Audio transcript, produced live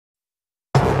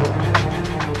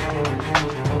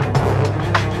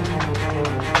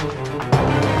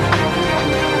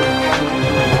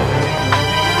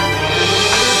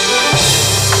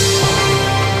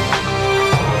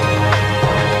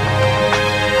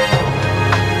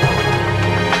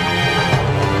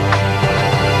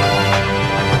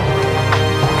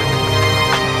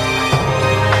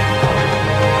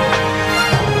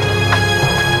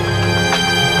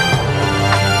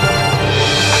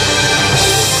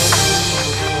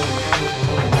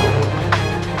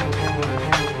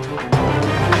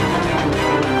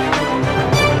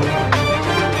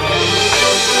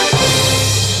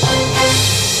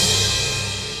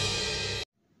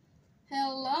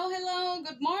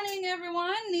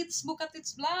everyone, it's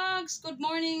Bukatits Vlogs. Good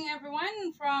morning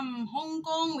everyone from Hong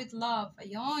Kong with love.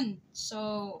 Ayun.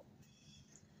 So,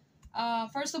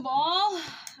 first of all,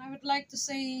 I would like to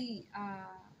say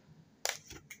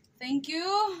thank you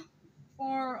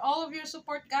for all of your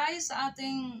support guys sa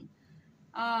ating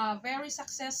very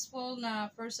successful na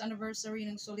first anniversary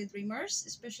ng Solid Dreamers,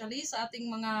 especially sa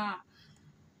ating mga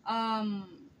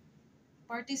um,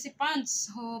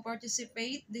 participants who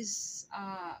participate this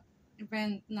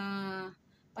event na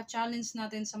pa-challenge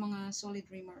natin sa mga Solid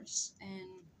Dreamers.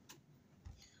 And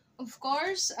of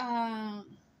course,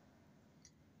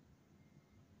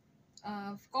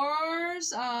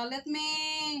 let me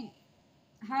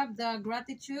have the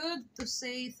gratitude to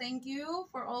say thank you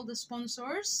for all the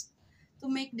sponsors to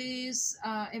make this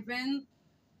event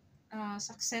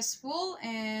successful,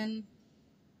 and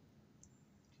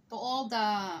to all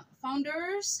the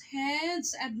founders,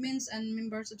 heads, admins, and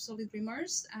members of Solid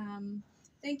Dreamers.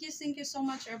 Thank you so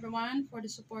much everyone for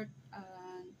the support.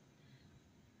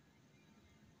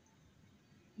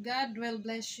 God will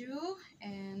bless you,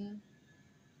 and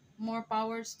more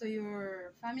powers to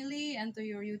your family and to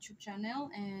your YouTube channel,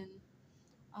 and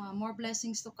more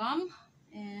blessings to come,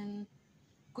 and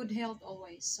good health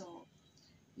always. So,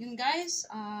 yun guys,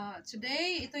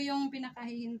 today, ito yung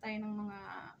pinakahihintay ng mga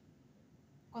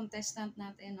contestant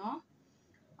natin, no?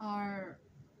 Our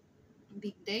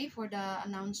big day for the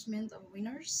announcement of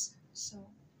winners.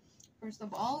 So, first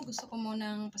of all, gusto ko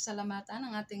munang pasalamatan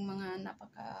ang ating mga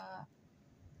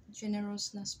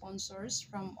napaka-generous na sponsors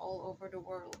from all over the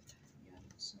world. Yun.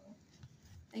 So,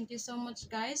 thank you so much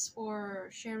guys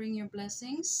for sharing your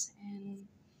blessings,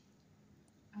 and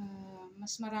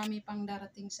mas marami pang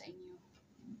darating sa inyo.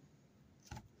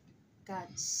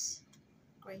 God's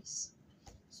grace.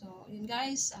 So, yun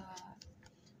guys,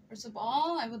 first of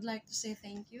all, I would like to say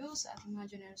thank you sa ating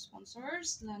mga generous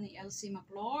sponsors, Lani LC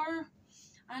Maclor,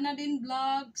 Anadine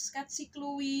Vlogs, Katsi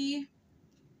Chloe,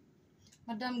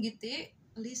 Madam Giti,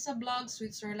 Lisa Vlogs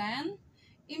Switzerland,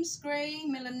 Ims Gray,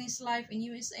 Melanie's Life in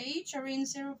USA,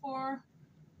 Charin04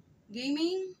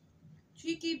 Gaming,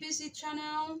 Chiki Busy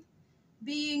Channel,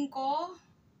 Being Ko,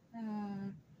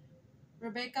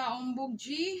 Rebecca Ombog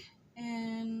G,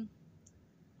 and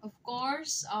of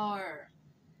course our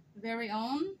very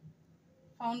own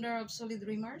founder of Solid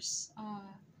Dreamers,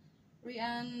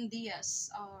 Rian Diaz,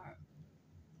 are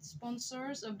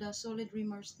sponsors of the Solid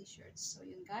Dreamers t-shirts. So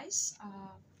yun guys,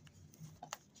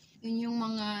 yun yung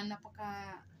mga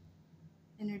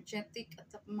napaka-energetic at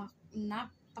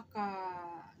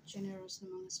napaka-generous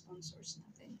na mga sponsors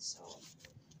natin. So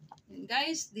yun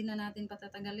guys, di na natin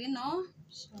patatagalin, no?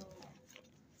 So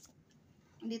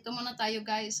dito muna tayo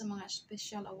guys sa mga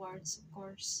special awards, of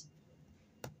course.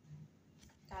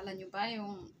 Kala nyo ba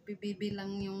yung PBB lang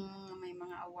yung may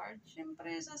mga award?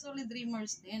 Siyempre, sa Solid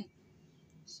Dreamers din.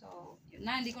 So, yun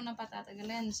na, hindi ko na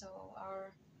patatagalin. So,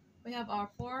 we have our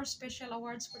 4 special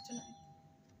awards for tonight.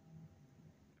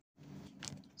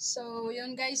 So,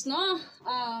 yun guys, no?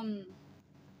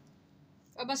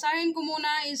 Babasahin ko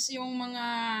muna is yung mga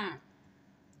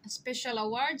special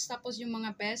awards, tapos yung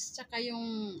mga best, tsaka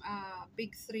yung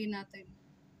big 3 natin.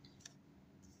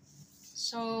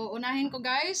 So, unahin ko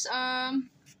guys,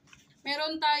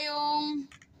 meron tayong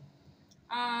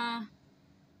 4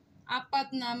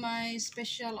 na may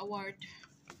special award.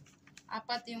 4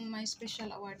 yung may special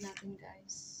award natin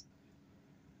guys.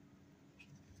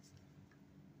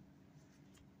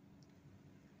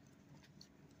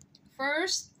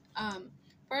 First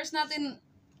natin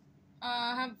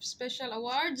have special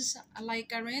awards, like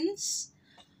Karen's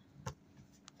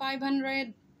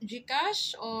 500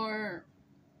 Gcash, or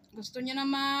gusto niyo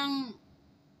namang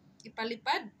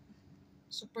ipalipad,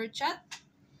 super chat,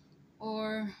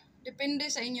 or depende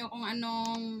sa inyo kung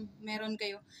anong meron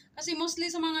kayo. Kasi mostly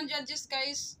sa mga judges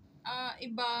guys,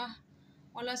 iba,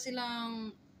 wala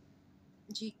silang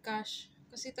Gcash.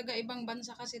 Kasi taga-ibang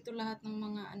bansa kasi ito lahat ng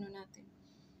mga ano natin.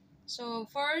 So,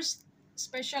 first,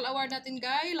 special award natin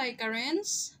guys, like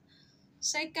Karen's.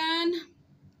 Second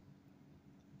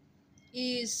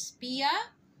is Pia,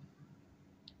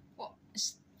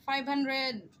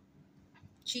 500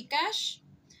 Gcash.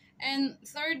 And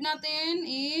third natin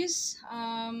is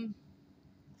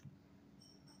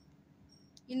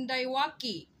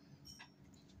Indaiwaki.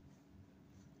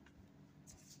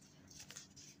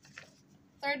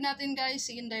 Third natin guys,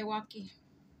 si Indaiwaki.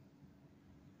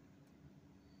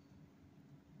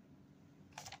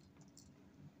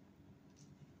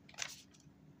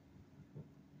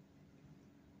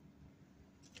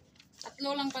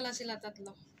 Tatlo lang pala sila,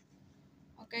 tatlo.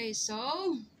 Okay, so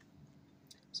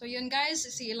yun guys,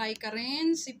 si Elay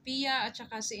Karen, si Pia, at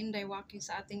saka si Indaiwaki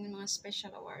sa ating mga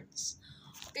special awards.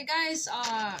 Okay guys,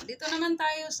 dito naman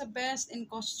tayo sa best in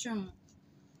costume.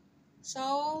 So,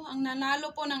 ang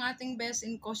nanalo po ng ating best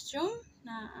in costume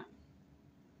na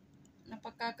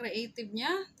napaka-creative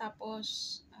niya.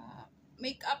 Tapos,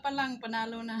 make-up pa lang,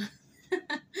 panalo na.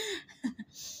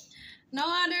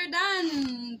 No other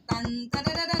than,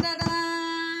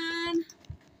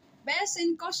 best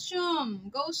in costume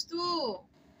goes to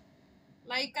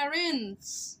Laika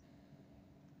Rins.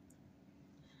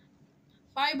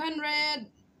 500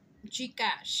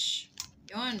 Gcash.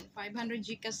 Yun, 500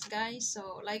 Gcash guys.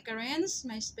 So, Laika Rins,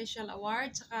 may special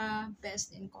award, saka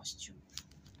best in costume.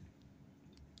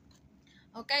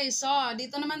 Okay, so,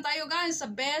 dito naman tayo guys sa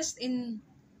best in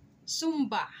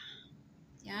Zumba.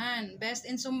 Yan, best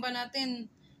in Zumba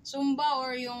natin. Zumba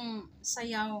or yung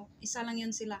sayaw. Isa lang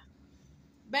yun sila.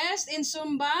 Best in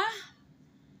Zumba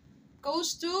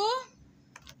goes to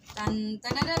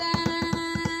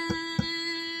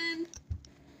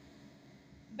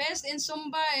Best in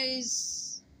Zumba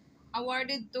is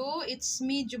awarded to It's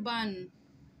Me Juban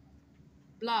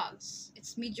Vlogs.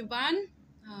 It's Me Juban.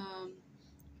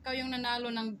 Ikaw yung nanalo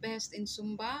ng Best in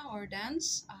Zumba or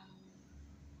Dance.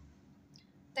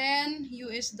 $10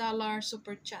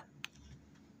 super chat.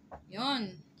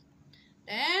 Yun.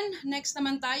 Then, next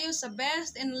naman tayo sa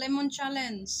Best in Lemon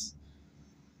Challenge.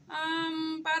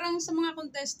 Parang sa mga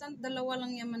contestant, dalawa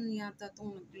lang yaman yata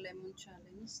itong nag-lemon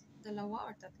challenge. Dalawa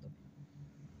or tatlo.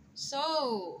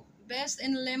 So, best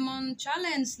in lemon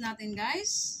challenge natin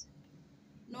guys.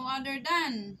 No other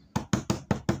than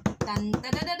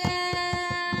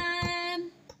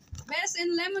best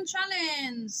in lemon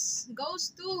challenge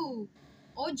goes to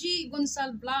OG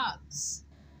Gunsal Vlogs.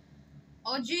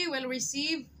 OG will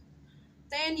receive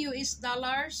 $10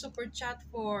 super chat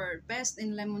for best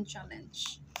in lemon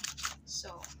challenge.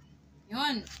 So,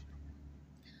 yun.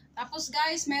 Tapos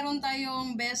guys, meron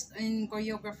tayong best in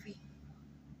choreography.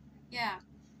 Yeah.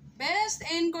 Best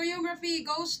in choreography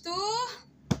goes to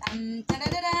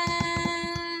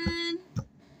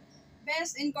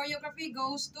Best in choreography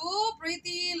goes to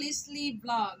Pretty Leslie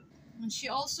Vlog. She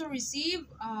also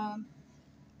received 100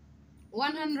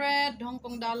 Hong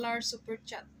Kong dollar super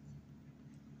chat.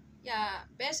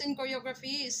 Yeah, best in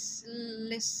choreography is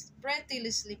Pretty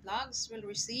Leslie Vlogs will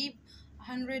receive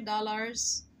 $100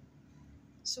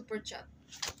 super chat.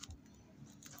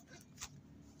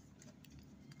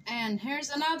 And here's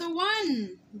another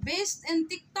one. Best in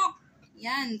TikTok.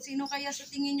 Yan. Sino kaya sa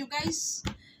tingin nyo guys?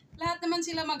 Lahat naman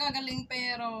sila magagaling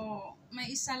pero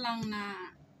may isa lang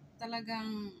na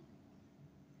talagang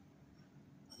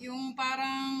yung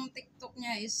parang TikTok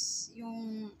niya is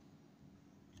yung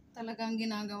talagang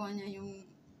ginagawa niya yung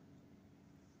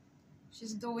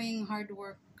she's doing hard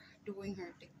work doing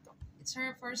her TikTok. It's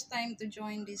her first time to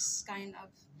join this kind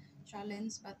of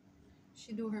challenge but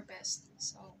she do her best.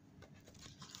 So,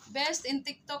 best in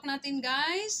TikTok natin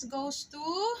guys goes to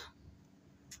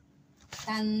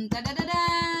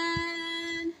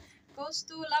goes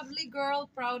to Lovely Girl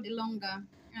Proud Ilongga.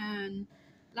 And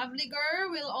Lovely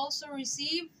Girl will also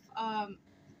receive $10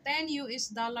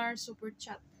 super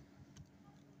chat.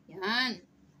 Yan.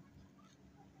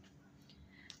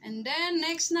 And then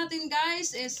next natin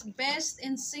guys is best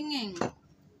in singing.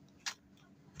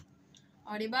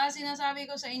 O diba sinasabi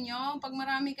ko sa inyo, pag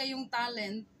marami kayong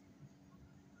talent,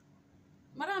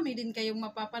 marami din kayong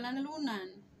mapapanalunan.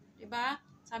 Diba?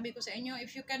 Sabi ko sa inyo,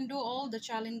 if you can do all the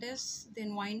challenges,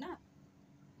 then why not?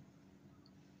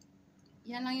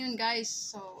 Yan lang yun guys.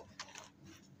 So,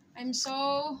 I'm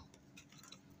so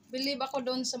believe ako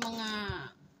doon sa mga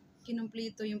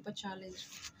kinumplito yung pa-challenge.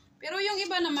 Pero yung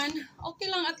iba naman, okay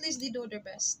lang at least they do their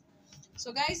best.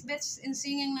 So guys, best in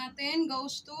singing natin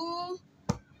goes to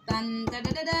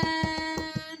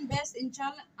best in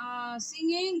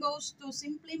singing goes to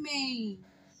Simply May.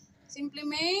 Simply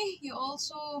May, you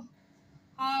also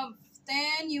have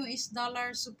 $10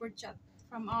 super chat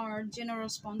from our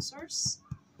general sponsors.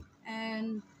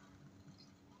 And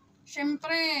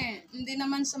syempre, hindi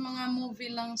naman sa mga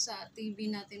movie lang sa TV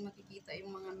natin makikita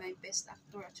yung mga may best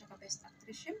actor at saka best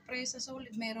actress. Syempre, sa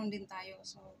Solid meron din tayo.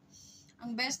 So,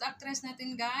 ang best actress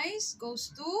natin guys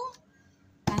goes to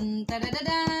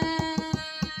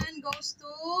goes to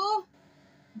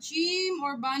Jim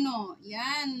Urbano.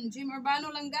 Yan, Jim Urbano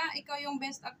Langga, ikaw yung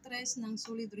best actress ng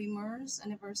Solid Dreamers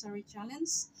Anniversary Challenge.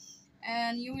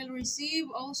 And you will receive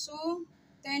also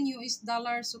 $10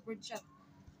 super chat.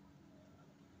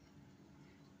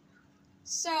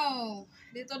 So,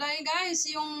 dito tayo guys,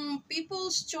 yung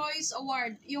People's Choice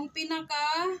Award, yung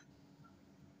pinaka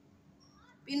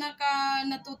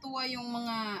natutuwa yung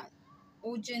mga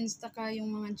audience taka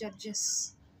yung mga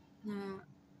judges na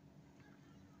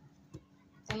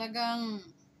talagang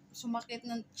sumakit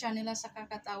ng tiyan nila sa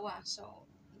kakatawa. So,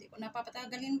 hindi ko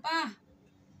napapatagalin pa.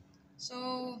 So,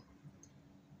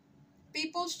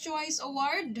 People's Choice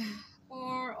Award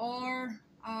or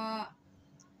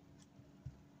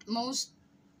most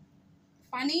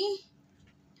funny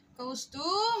goes to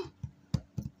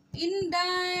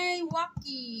Inday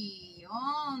Waki.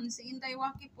 Yun, si Inday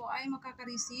Waki po ay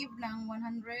makaka-receive ng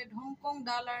 100 Hong Kong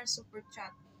dollar super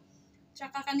chat.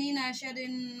 Tsaka kanina siya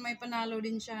din may panalo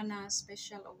din siya na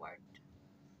special award.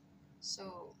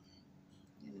 So,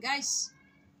 yun guys.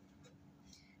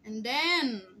 And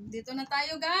then, dito na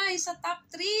tayo guys sa top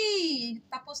 3.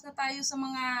 Tapos na tayo sa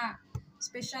mga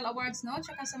special awards, no?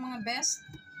 Tsaka sa mga best.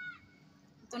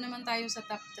 Ito naman tayo sa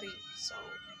top 3. So,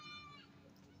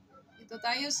 dito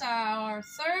tayo sa our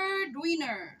third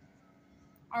winner.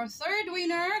 Our third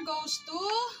winner goes to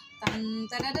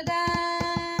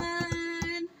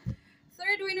tan-tadadadan.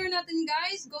 Third winner natin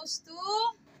guys goes to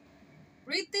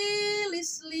Pretty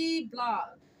Leslie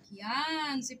Vlog.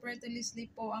 Yan, si Pretty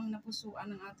Leslie po ang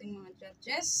napusuan ng ating mga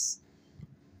judges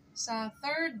sa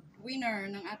third winner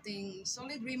ng ating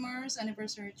Solid Dreamers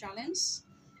Anniversary Challenge.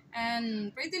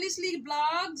 And Pretty Leslie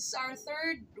Vlogs, our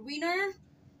third winner,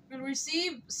 will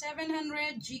receive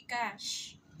 700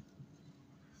 GCash.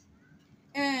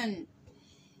 And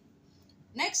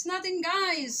next natin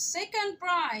guys, second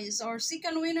prize or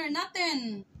second winner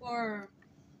natin for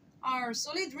our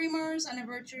Solid Dreamers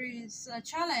Anniversary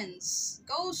Challenge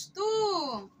goes to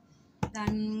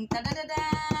dan-tadadadan.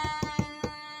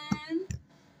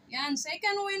 Yan,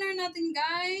 second winner natin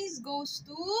guys goes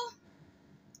to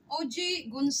OG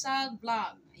Gunsal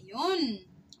Vlog. Ayun,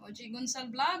 OG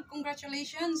Gunsal Vlog,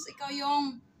 congratulations. Ikaw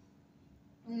yung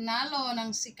nalo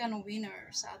ng second winner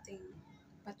sa ating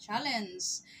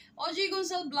pa-challenge. OG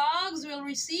Gunsal Vlogs will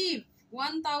receive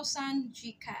 1,000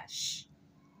 GCash.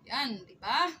 Yan, di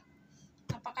ba?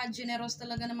 Napaka-generous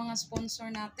talaga ng mga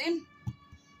sponsor natin.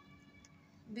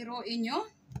 Biruin nyo,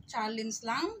 challenge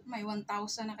lang, may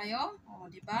 1,000 na kayo.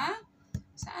 O, di ba?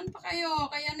 Saan pa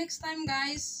kayo? Kaya next time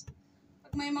guys,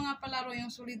 pag may mga palaro yung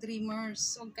Solid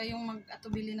Dreamers, huwag kayong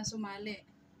mag-atubili na sumali.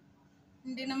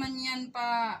 Hindi naman yan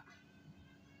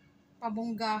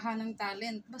pabunggahan ng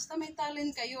talent. Basta may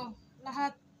talent kayo,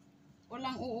 lahat,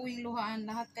 walang uuwing luhaan,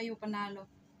 lahat kayo panalo.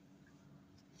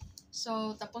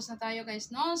 So, tapos na tayo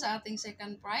guys, no? Sa ating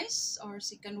second prize or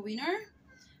second winner.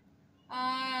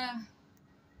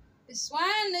 This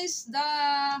one is the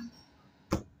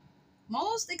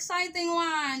most exciting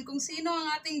one. Kung sino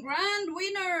ang ating grand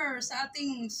winner sa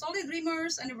ating Solid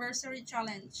Dreamers Anniversary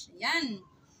Challenge. Yan.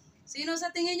 Sino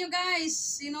sa tingin nyo guys?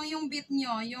 Sino yung beat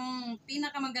nyo? Yung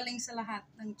pinakamagaling sa lahat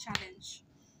ng challenge.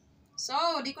 So,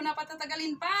 di ko na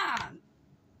patatagalin pa.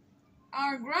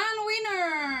 Our grand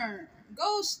winner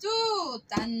goes to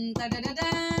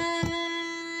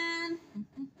tan-tadadadan.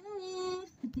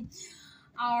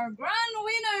 Our grand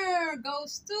winner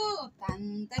goes to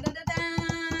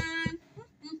tan-tadadadan.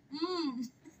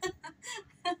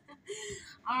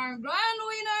 Our grand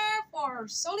winner for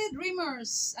Solid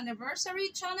Dreamers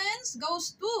Anniversary Challenge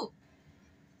goes to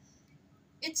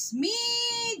It's Me,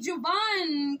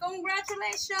 Juban.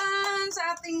 Congratulations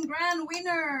sa ating grand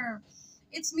winner.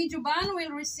 It's Me, Juban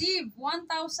will receive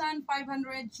 1,500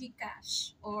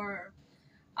 GCash or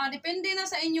depende na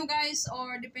sa inyo guys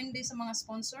or depende sa mga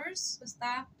sponsors.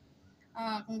 Basta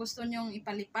kung gusto nyong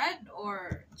ipalipad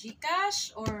or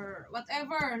GCash or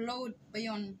whatever load ba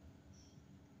yun.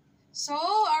 So,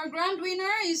 our grand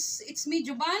winner is It's Me,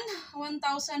 Juban,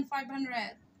 1,500.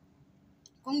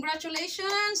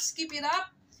 Congratulations! Keep it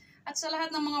up! At sa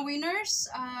lahat ng mga winners,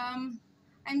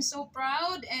 I'm so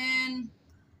proud and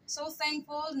so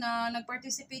thankful na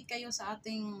nag-participate kayo sa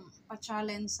ating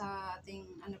pa-challenge sa ating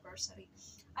anniversary.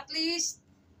 At least,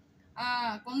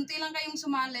 konti lang kayong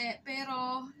sumali,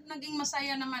 pero naging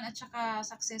masaya naman at saka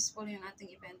successful yung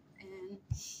ating event. And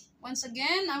once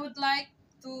again, I would like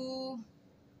to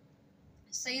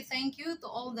say thank you to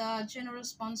all the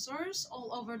generous sponsors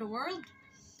all over the world.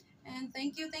 And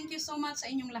thank you so much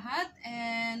sa inyong lahat.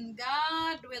 And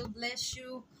God will bless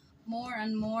you more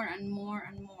and more and more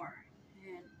and more.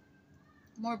 And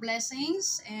more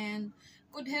blessings and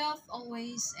good health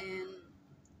always. And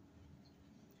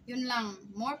yun lang.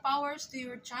 More powers to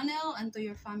your channel and to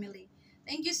your family.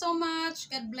 Thank you so much.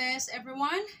 God bless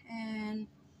everyone. And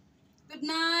good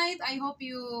night. I hope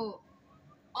you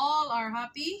all are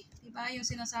happy. Diba yung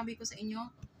sinasabi ko sa inyo?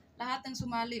 Lahat ng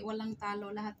sumali, walang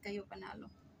talo. Lahat kayo panalo.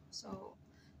 So,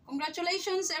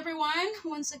 congratulations everyone.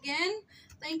 Once again,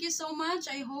 thank you so much.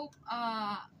 I hope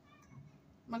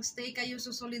magstay kayo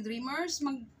sa Solid Dreamers.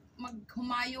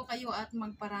 Maghumayo kayo at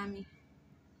magparami.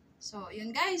 So,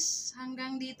 yun guys.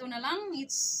 Hanggang dito na lang.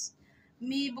 It's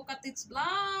me Bukatits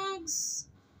Vlogs.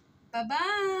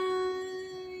 Bye-bye!